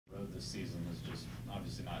this season has just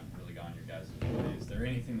obviously not really gone your guys' way. Is there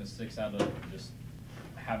anything that sticks out of just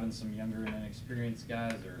having some younger and inexperienced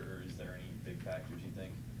guys, or is there any big factors you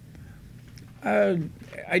think?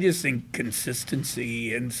 I just think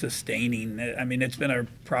consistency and sustaining. I mean, it's been our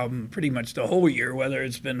problem pretty much the whole year, whether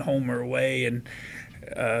it's been home or away. And,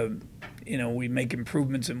 we make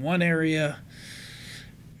improvements in one area,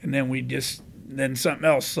 and then something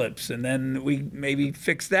else slips, and then we maybe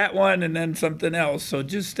fix that one, and then something else. So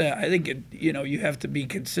just, I think, you have to be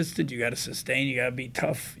consistent. You got to sustain. You got to be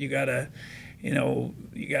tough. You got to,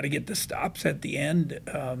 you got to get the stops at the end.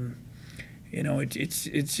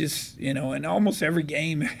 It's just, in almost every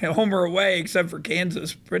game, home or away, except for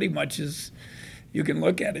Kansas, pretty much is, you can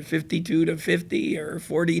look at it 52-50 or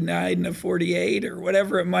 49-48 or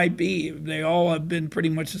whatever it might be. They all have been pretty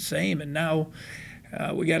much the same. And now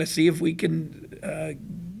we got to see if we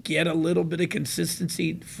can get a little bit of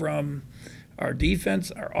consistency from our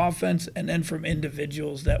defense, our offense, and then from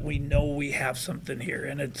individuals that we know we have something here.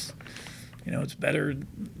 And it's better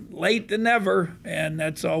late than never, and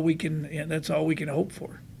that's all we can. That's all we can hope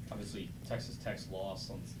for. Obviously, Texas Tech's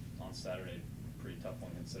loss on Saturday, pretty tough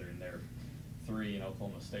one considering they're 3 and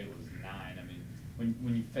Oklahoma State was 9. I mean,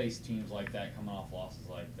 when you face teams like that, coming off losses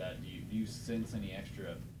like that, do you sense any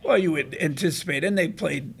extra? Well, you would anticipate, and they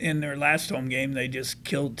played in their last home game. They just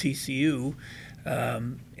killed TCU,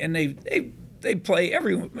 and they play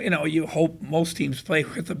everyone. You hope most teams play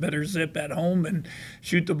with a better zip at home and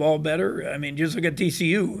shoot the ball better. I mean, just look at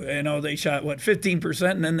TCU. They shot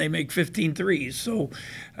 15%, and then they make 15 threes. So,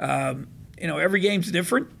 every game's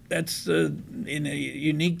different. That's a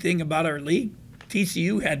unique thing about our league.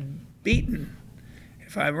 TCU had beaten,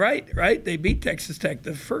 if I'm right, they beat Texas Tech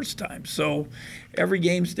the first time. So every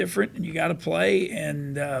game's different, and you got to play.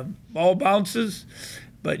 And ball bounces,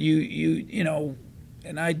 but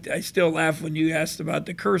and I still laugh when you asked about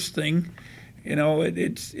the curse thing. And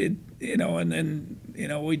then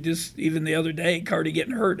we just, even the other day, Cardi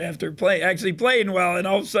getting hurt after actually playing well, and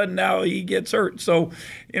all of a sudden now he gets hurt. So,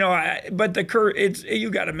 but the curse,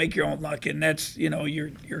 you got to make your own luck, and that's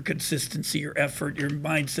your consistency, your effort, your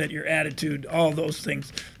mindset, your attitude, all those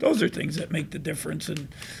things. Those are things that make the difference. And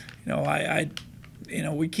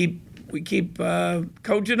we keep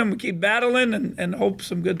coaching them, we keep battling, and hope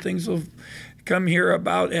some good things will come here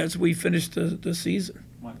about as we finish the season.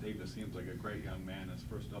 Mont Davis seems like a great young man. His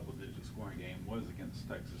first double-digit scoring game was against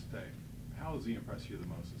Texas Tech. How has he impressed you the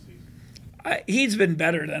most this season? He's been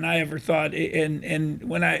better than I ever thought, and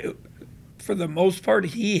for the most part,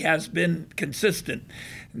 he has been consistent.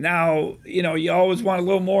 Now, you always want a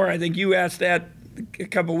little more. I think you asked that a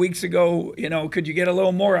couple weeks ago. Could you get a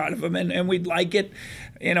little more out of him? And we'd like it.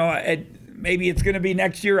 Maybe it's going to be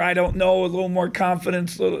next year. I don't know. A little more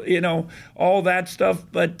confidence, all that stuff.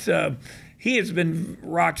 But he has been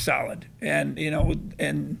rock solid. And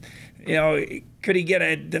could he get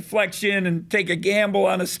a deflection and take a gamble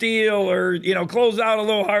on a steal, or close out a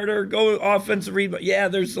little harder, go offensive rebound? Yeah,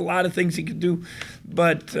 there's a lot of things he could do.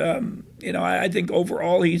 But I think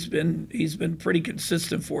overall he's been pretty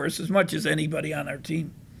consistent for us, as much as anybody on our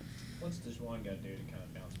team. What's Dejuan got to do to kind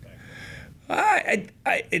of bounce back?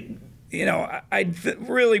 I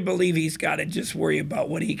really believe he's got to just worry about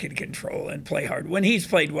what he can control and play hard. When he's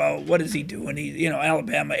played well, what is he doing?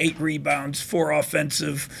 Alabama, 8 rebounds, 4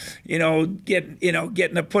 offensive, getting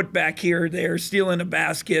a putback here or there, stealing a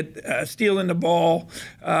basket, stealing the ball.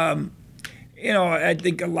 I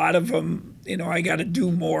think a lot of them, I got to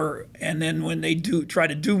do more. And then when they do try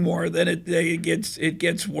to do more, then it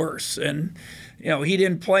gets worse. And he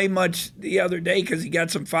didn't play much the other day because he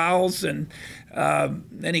got some fouls, and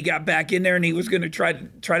then he got back in there and he was going to try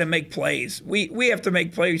to make plays. We have to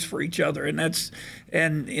make plays for each other, and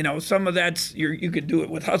some of that's you could do it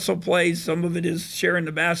with hustle plays. Some of it is sharing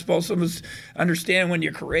the basketball. Some is understand when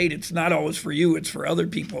you create, it's not always for you; it's for other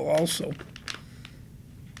people also.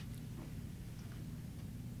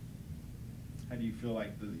 How do you feel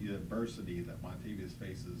like the adversity that Montavious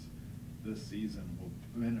faces this season will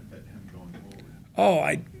benefit him going forward?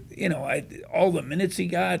 All the minutes he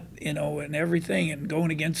got, and everything, and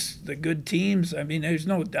going against the good teams. I mean, there's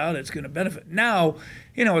no doubt it's going to benefit. Now,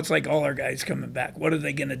 it's like all our guys coming back. What are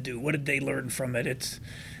they going to do? What did they learn from it? It's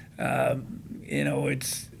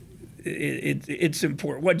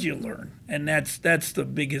important. What'd you learn? And that's the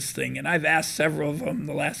biggest thing. And I've asked several of them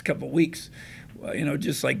the last couple of weeks,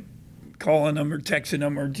 just like calling them or texting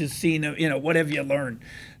them or just seeing them, what have you learned?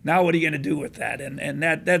 Now what are you going to do with that? And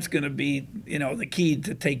that's going to be, the key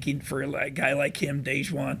to taking for a guy like him,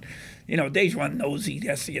 Dejuan. Dejuan knows he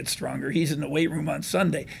has to get stronger. He's in the weight room on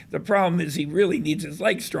Sunday. The problem is he really needs his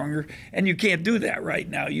legs stronger, and you can't do that right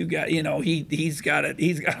now. You got, he's got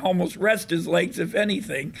to almost rest his legs, if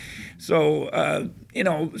anything. So,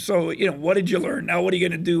 what did you learn? Now what are you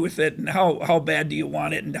going to do with it, and how bad do you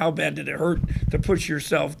want it, and how bad did it hurt to push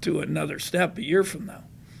yourself to another step a year from now?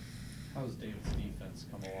 How's David's defense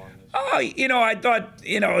come along this Oh, I thought,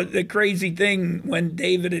 the crazy thing when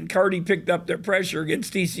David and Cardi picked up their pressure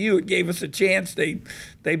against TCU, it gave us a chance. They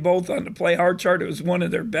both on the play hard chart. It was one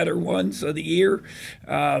of their better ones of the year.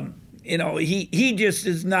 He just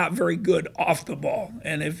is not very good off the ball.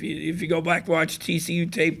 And if you go back watch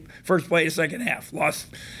TCU tape, first play of second half, lost.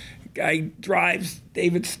 Guy drives,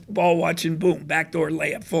 David's ball watching, boom, backdoor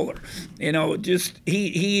layup, Fuller.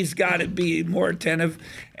 He's got to be more attentive.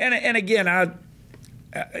 And again, I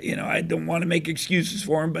don't want to make excuses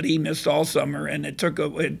for him, but he missed all summer, and it took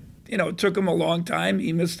him a long time.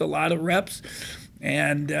 He missed a lot of reps,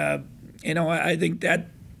 and I think that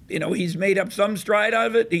he's made up some stride out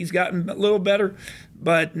of it. He's gotten a little better,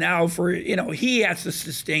 but now he has to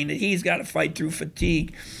sustain it. He's got to fight through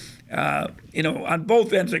fatigue. On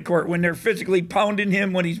both ends of the court, when they're physically pounding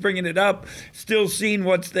him, when he's bringing it up, still seeing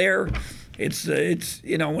what's there. It's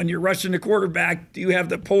when you're rushing the quarterback, do you have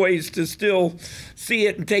the poise to still see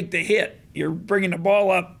it and take the hit? You're bringing the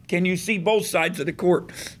ball up. Can you see both sides of the court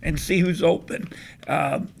and see who's open?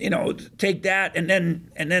 Take that, and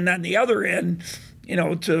then on the other end,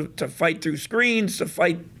 to fight through screens, to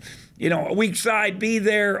fight, a weak side, be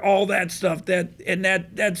there, all that stuff.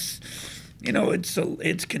 That's.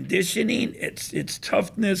 It's conditioning, it's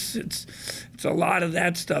toughness, it's a lot of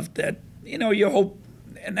that stuff that you hope,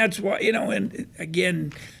 and that's why and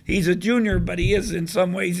again, he's a junior, but he is in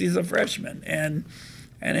some ways he's a freshman, and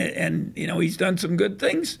he's done some good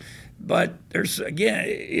things, but there's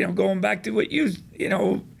again going back to what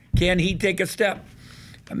can he take a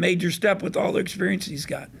major step with all the experience he's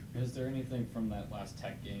got? Is there anything from that last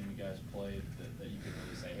Tech game you guys played that you could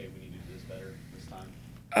really say, hey, we need to do this better this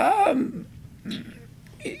time?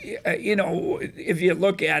 If you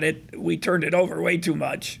look at it, we turned it over way too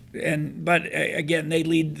much. But again, they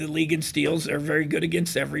lead the league in steals. They're very good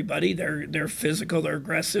against everybody. They're physical. They're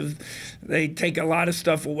aggressive. They take a lot of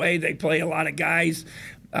stuff away. They play a lot of guys.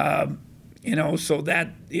 So that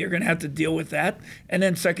you're going to have to deal with that. And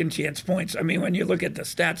then second chance points. I mean, when you look at the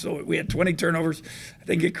stats, we had 20 turnovers. I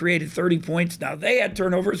think it created 30 points. Now they had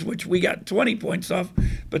turnovers, which we got 20 points off,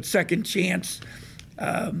 but second chance.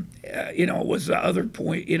 Was the other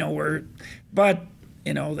point,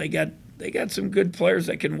 they got some good players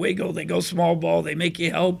that can wiggle. They go small ball, they make you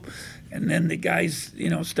help, and then the guys,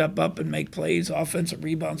 step up and make plays, offensive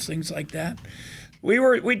rebounds, things like that.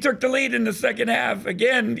 We took the lead in the second half.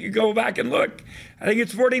 Again, you go back and look. I think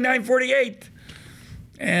it's 49-48,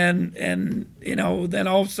 and then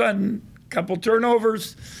all of a sudden, a couple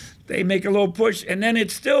turnovers, they make a little push, and then it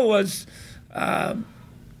still was. I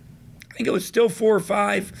think it was still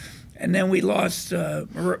 4-5, and then we lost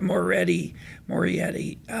Moretti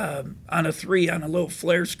on a three on a little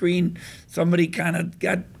flare screen. Somebody kind of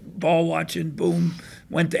got ball watching, boom,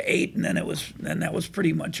 went to 8, and then that was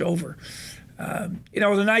pretty much over. The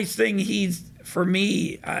nice thing for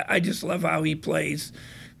me, I just love how he plays.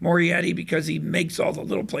 Moretti, because he makes all the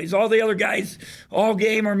little plays. All the other guys all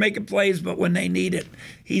game are making plays, but when they need it,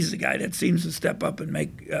 he's the guy that seems to step up and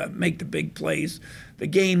make the big plays, the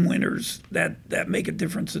game winners that make a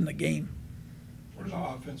difference in the game. Where do the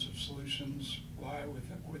offensive solutions lie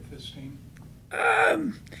with this team?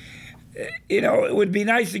 It would be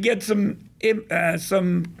nice to get some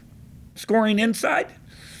scoring inside.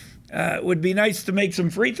 It would be nice to make some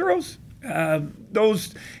free throws.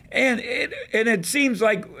 It seems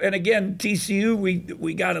like, and again, TCU,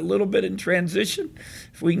 we got a little bit in transition.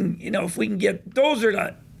 If we can get those,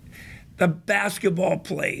 are the basketball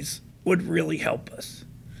plays would really help us.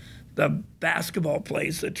 The basketball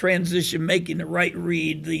plays, the transition, making the right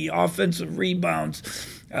read, the offensive rebounds,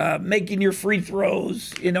 making your free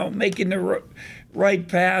throws, making the right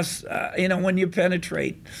pass, when you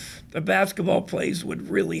penetrate. The basketball plays would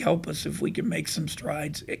really help us if we can make some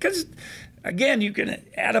strides. Because, again, you can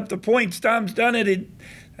add up the points. Tom's done it.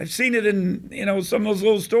 I've seen it in, some of those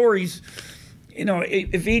little stories.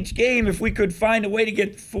 If each game, if we could find a way to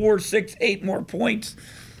get 4, 6, 8 more points,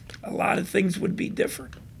 a lot of things would be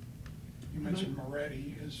different. You mentioned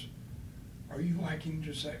Moretti. Are you liking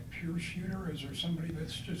just that pure shooter? Is there somebody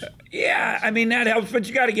that's just... Yeah, I mean, that helps, but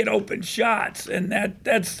you got to get open shots, and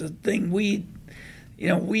that's the thing. We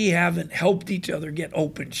haven't helped each other get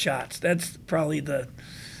open shots. That's probably the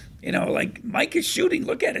Like Mike is shooting.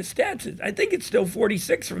 Look at his stats. I think it's still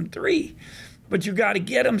 46 from 3, but you got to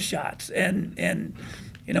get him shots. And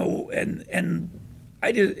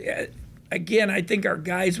I just, again, I think our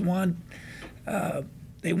guys want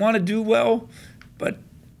to do well, but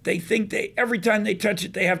they think every time they touch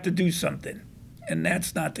it, they have to do something. And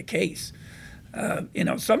that's not the case.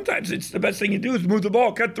 Sometimes it's the best thing you do is move the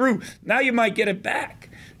ball, cut through. Now you might get it back.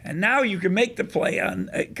 And now you can make the play on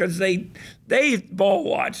because they ball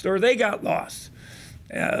watched or they got lost.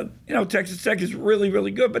 Texas Tech is really, really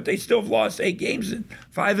good, but they still have lost 8 games and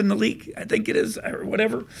 5 in the league, I think it is, or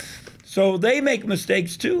whatever. So they make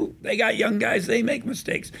mistakes too. They got young guys, they make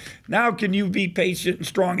mistakes. Now can you be patient and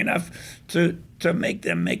strong enough to make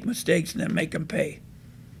them make mistakes and then make them pay?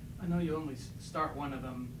 I know you only start one of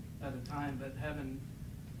them at a time, but having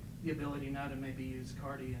the ability now to maybe use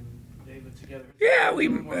Cardi and David together. Yeah,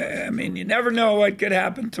 you never know what could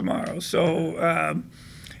happen tomorrow. So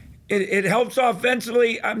it helps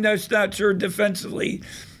offensively. I'm just not sure defensively.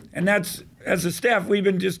 And that's, as a staff, we've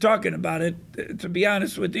been just talking about it. To be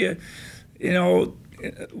honest with you,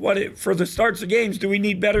 for the starts of games, do we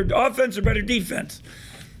need better offense or better defense?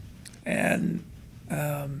 And,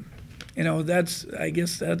 I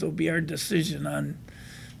guess that'll be our decision on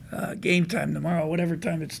game time tomorrow, whatever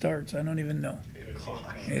time it starts. I don't even know.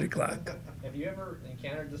 8 o'clock. Have you ever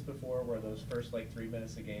encountered this before where those first 3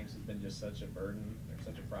 minutes of games has been just such a burden or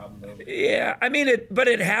such a problem? Yeah, but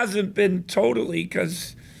it hasn't been totally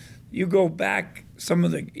because you go back some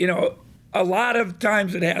of the, a lot of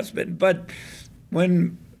times it has been. But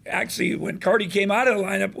when Cardi came out of the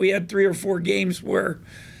lineup, we had 3 or 4 games where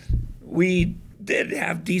we did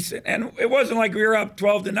have decent, and it wasn't like we were up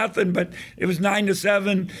 12-0, but it was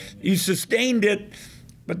 9-7. You sustained it.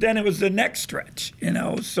 But then it was the next stretch,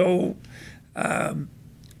 So, and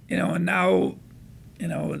now,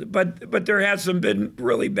 but there has some been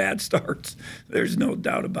really bad starts. There's no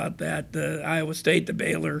doubt about that. The Iowa State, the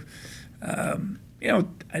Baylor,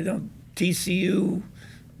 TCU,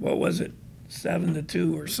 what was it,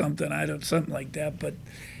 7-2 or something? Something like that. But,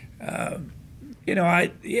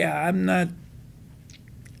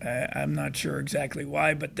 I'm not sure exactly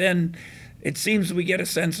why. But then it seems we get a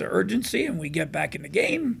sense of urgency and we get back in the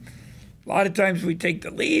game. A lot of times we take the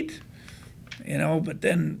lead, but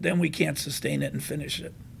then we can't sustain it and finish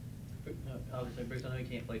it. Obviously, Bruce, I know you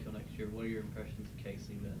can't play till next year. What are your impressions of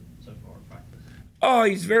Casey been so far in practice? Oh,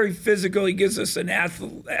 he's very physical. He gives us an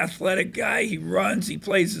athletic guy. He runs. He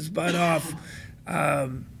plays his butt off.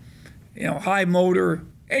 High motor.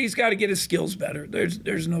 And he's got to get his skills better.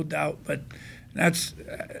 There's no doubt. But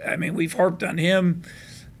we've harped on him.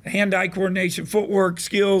 Hand-eye coordination, footwork,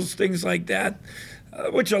 skills, things like that,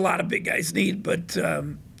 which a lot of big guys need. But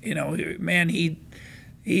man, he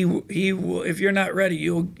will. If you're not ready,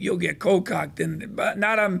 you'll get cold-cocked, and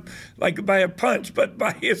not by a punch, but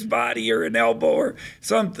by his body or an elbow or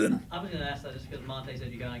something. I was going to ask that just because Monte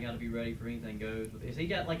said you got to be ready for anything goes. Has he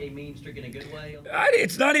got a mean streak in a good way?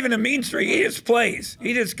 It's not even a mean streak. He just plays.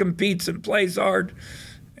 He just competes and plays hard,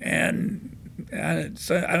 and.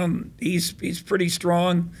 He's pretty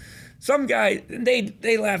strong. Some guys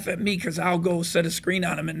they laugh at me because I'll go set a screen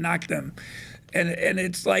on them and knock them, and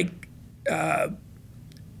it's like,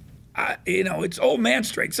 it's old man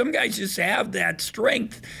strength. Some guys just have that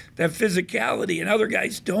strength, that physicality, and other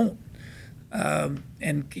guys don't.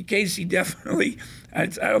 And Casey definitely, I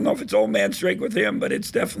don't know if it's old man strength with him, but it's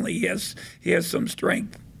definitely he has some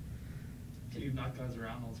strength. Can you knock guys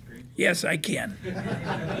around on screen? Yes, I can.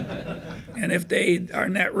 And if they are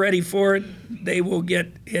not ready for it, they will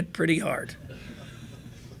get hit pretty hard.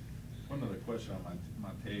 One other question on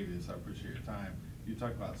Montavious, I appreciate your time. You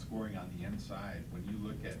talk about scoring on the inside. When you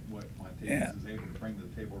look at what Montavious is able to bring to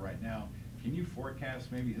the table right now, can you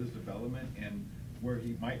forecast maybe his development and where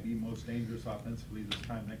he might be most dangerous offensively this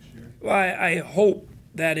time next year? Well, I hope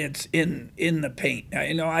that it's in the paint.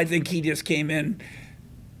 I think he just came in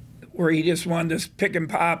where he just wanted to pick and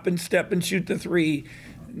pop and step and shoot the three.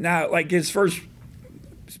 Now, like his first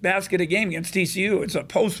basket a game against TCU, it's a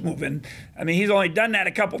post move. And, he's only done that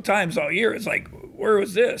a couple times all year. It's like, where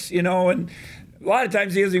was this? And a lot of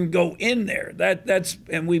times he doesn't even go in there.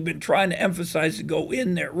 And we've been trying to emphasize to go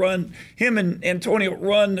in there, run. Him and Antonio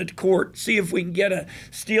run the court, see if we can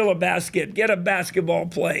steal a basket, get a basketball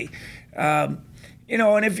play. And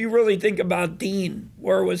if you really think about Dean,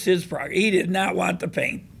 where was his progress? He did not want the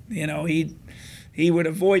paint. He would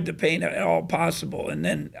avoid the paint at all possible. And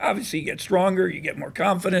then obviously you get stronger, you get more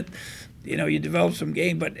confident, you develop some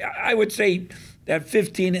game. But I would say that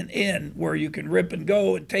 15 and in where you can rip and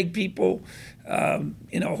go and take people,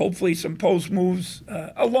 hopefully some post moves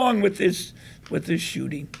along with his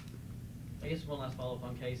shooting. I guess one last follow-up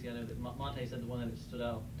on Casey. I know that Monte said the one that stood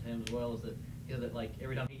out to him as well is that he said that like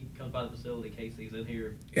every time he comes by the facility, Casey's in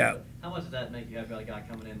here. Yeah. How much does that make you have a guy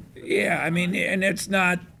coming in? Yeah, I mean, and it's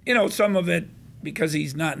not, some of it because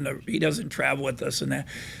he's not he doesn't travel with us and that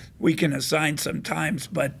we can assign sometimes,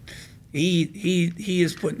 but he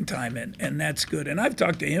is putting time in, and that's good. And I've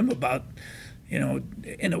talked to him about,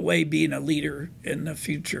 in a way being a leader in the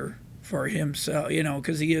future for himself,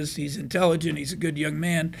 because he's intelligent, he's a good young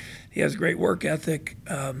man, he has great work ethic.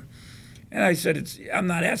 And I said, I'm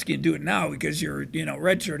not asking you to do it now because you're,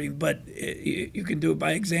 redshirting, but you can do it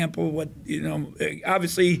by example.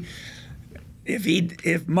 Obviously,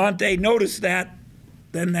 if Monte noticed that,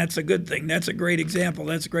 then that's a good thing. That's a great example.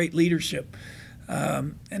 That's great leadership,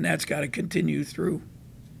 and that's got to continue through.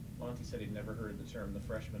 Monty said he'd never heard the term the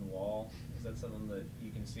freshman wall. Is that something that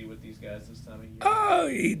you can see with these guys this time of year? Oh,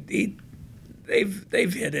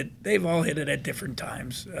 they've hit it. They've all hit it at different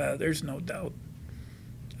times. There's no doubt.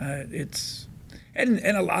 And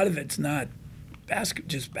a lot of it's not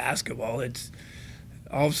just basketball. It's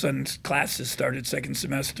all of a sudden classes started second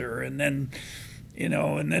semester, and then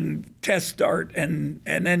and then tests start, and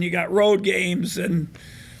then you got road games, and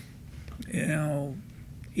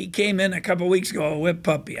he came in a couple weeks ago a whip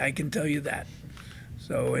puppy. I can tell you that.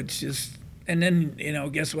 So it's just, and then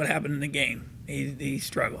guess what happened in the game? He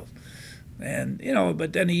struggled, and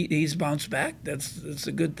but then he's bounced back. That's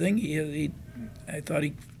a good thing. I thought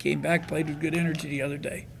he came back, played with good energy the other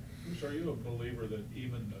day. Bruce, are you a believer that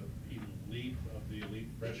even the elite of the elite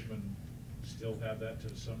freshmen still have that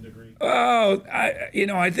to some degree? Oh,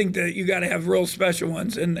 I think that you got to have real special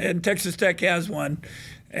ones, and Texas Tech has one,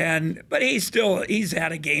 but he's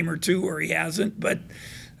had a game or two where he hasn't, but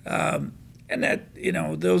and that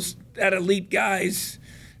that elite guys.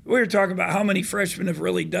 We were talking about how many freshmen have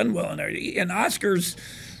really done well in there, and Oscar's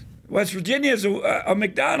West Virginia is a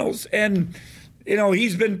McDonald's, and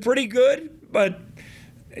he's been pretty good, but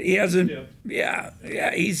he hasn't. Yeah,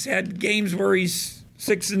 he's had games where he's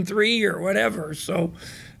 6-3 or whatever. So,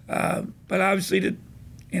 but obviously,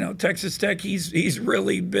 Texas Tech, he's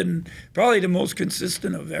really been probably the most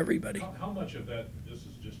consistent of everybody. How much of that? This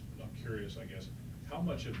is just, I'm curious, I guess. How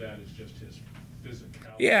much of that is just his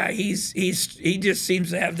physicality? Yeah, he just seems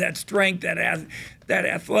to have that strength, that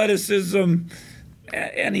athleticism.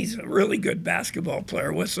 And he's a really good basketball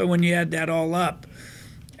player. So when you add that all up,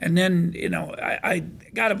 and then I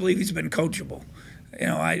got to believe he's been coachable.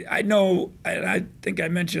 I know, and I think I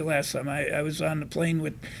mentioned last time I was on the plane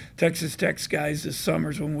with Texas Tech's guys this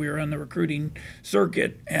summer when we were on the recruiting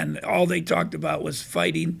circuit, and all they talked about was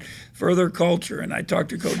fighting for their culture. And I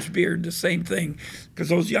talked to Coach Beard the same thing, because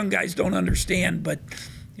those young guys don't understand, but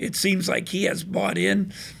it seems like he has bought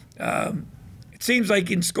in. It seems like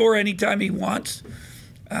he can score anytime he wants,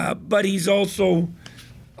 but he's also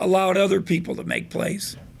allowed other people to make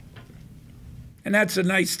plays. And that's a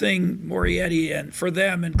nice thing, Morietti, and for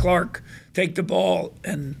them and Clark take the ball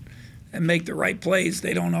and make the right plays.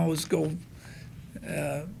 They don't always go.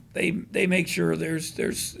 They make sure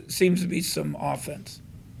there's seems to be some offense.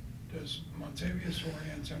 Does Montavious or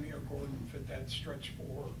Antonio Gordon fit that stretch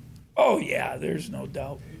four? Oh yeah, there's no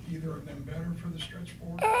doubt. Either of them better for the stretch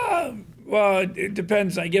four? Well, it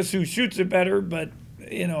depends, I guess, who shoots it better. But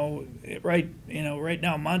right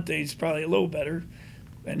now Monte's probably a little better,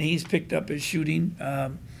 and he's picked up his shooting.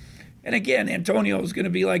 And again, Antonio is going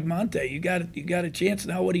to be like Monte. You got a chance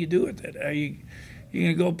now. What do you do with it? Are you going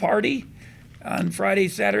to go party on Friday,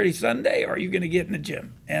 Saturday, Sunday, or are you going to get in the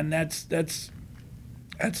gym? And that's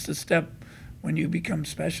the step when you become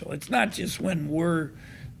special. It's not just when we're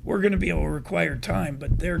going to be able to require time,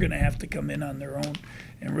 but they're going to have to come in on their own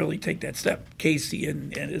and really take that step. Casey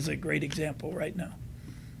and is a great example right now.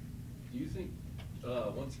 Do you think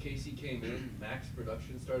once Casey came in, Mac's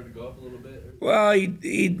production started to go up a little bit? Well,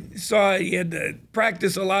 he saw he had to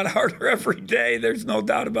practice a lot harder every day. There's no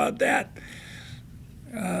doubt about that.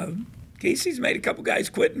 Casey's made a couple guys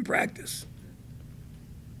quit in practice.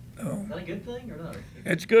 Is that a good thing or not?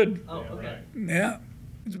 It's good. Oh, okay. Yeah.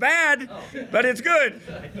 It's bad, but it's good.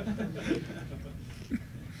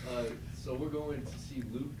 So we're going to see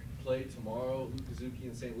Luke play tomorrow, Luke Kazuki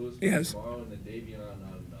in St. Louis Yes. tomorrow, and then Davian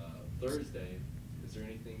on Thursday. Is there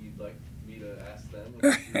anything you'd like me to ask them?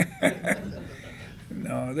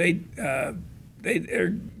 No,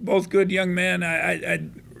 they're both good young men. I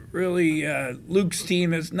really Luke's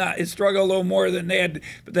team has struggled a little more than they had,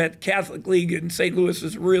 but that Catholic League in St. Louis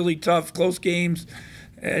is really tough, close games,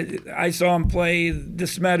 I saw him play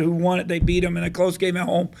DeSmet, who won it. They beat him in a close game at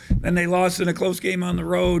home. Then they lost in a close game on the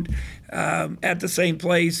road at the same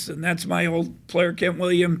place. And that's my old player, Kent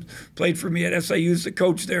Williams, played for me at SIU. He's the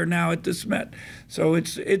coach there now at DeSmet. So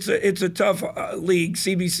it's a tough league.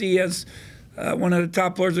 CBC has one of the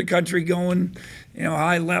top players in the country going,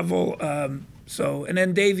 high level. And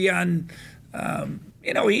then Davion,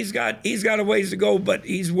 he's got a ways to go, but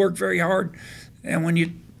he's worked very hard. And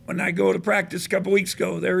when I go to practice a couple weeks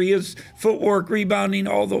ago, there he is, footwork, rebounding,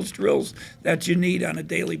 all those drills that you need on a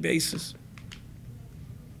daily basis.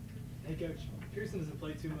 Hey, Coach, Pearson doesn't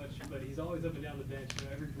play too much, but he's always up and down the bench.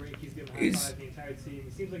 Every break he's giving high five the entire team.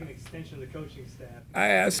 He seems like an extension of the coaching staff. I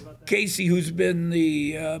asked Casey, who's been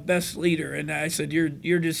the best leader, and I said,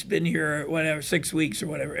 you're just been here, whatever, 6 weeks or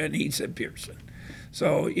whatever, and he said Pearson.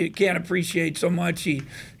 So you can't appreciate so much.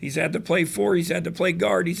 He's had to play four. He's had to play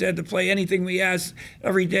guard. He's had to play anything we ask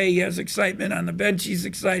every day. He has excitement on the bench. He's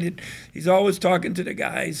excited. He's always talking to the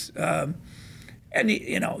guys. And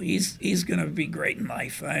he's going to be great in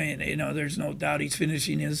life. I mean, there's no doubt. He's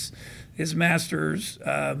finishing his masters.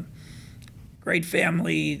 Great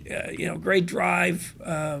family. Great drive.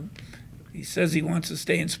 He says he wants to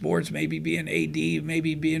stay in sports. Maybe be an AD.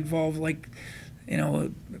 Maybe be involved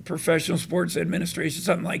professional sports administration,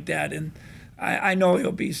 something like that. And I know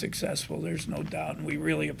he'll be successful. There's no doubt, and we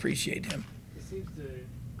really appreciate him. He seems to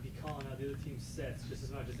be calling out the other team's sets just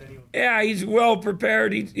as much as anyone. Yeah, he's well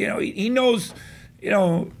prepared. He knows.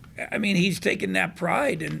 He's taken that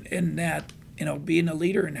pride in that. Being a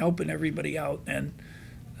leader and helping everybody out, and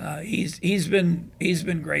he's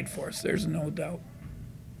been great for us. There's no doubt.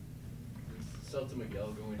 Celta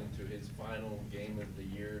Miguel going into his final game of the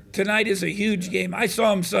year. Tonight is a huge game. I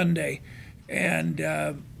saw him Sunday, and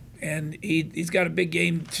he's got a big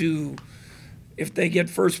game too. If they get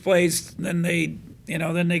first place, then they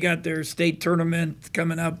got their state tournament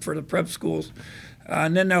coming up for the prep schools,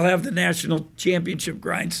 and then they'll have the national championship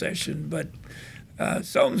grind session. But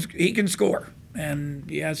he can score, and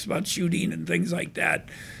he asked about shooting and things like that.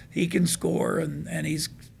 He can score, and he's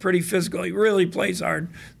pretty physical. He really plays hard.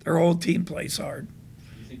 Their whole team plays hard. Do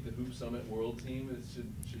you think the Hoop Summit World Team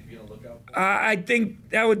should be on the lookout for? I think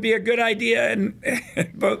that would be a good idea,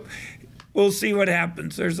 but we'll see what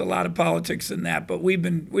happens. There's a lot of politics in that, but we've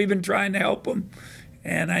been trying to help him,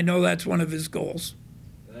 and I know that's one of his goals.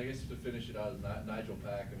 And I guess to finish it out, Nigel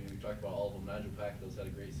Pack. I mean, we talked about all of them. Nigel Pack has had a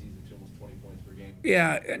great season too, almost 20 points per game.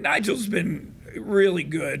 Yeah, Nigel's been really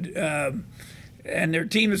good. And their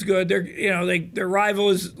team is good. Their rival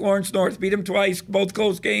is Lawrence North. Beat them twice, both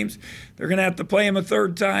close games. They're going to have to play them a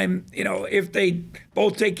third time. If they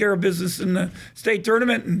both take care of business in the state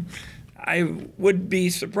tournament. And I would be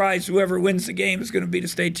surprised whoever wins the game is going to be the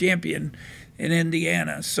state champion in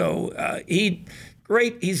Indiana. So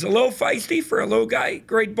great. He's a little feisty for a little guy.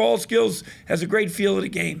 Great ball skills. Has a great feel of the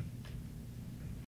game.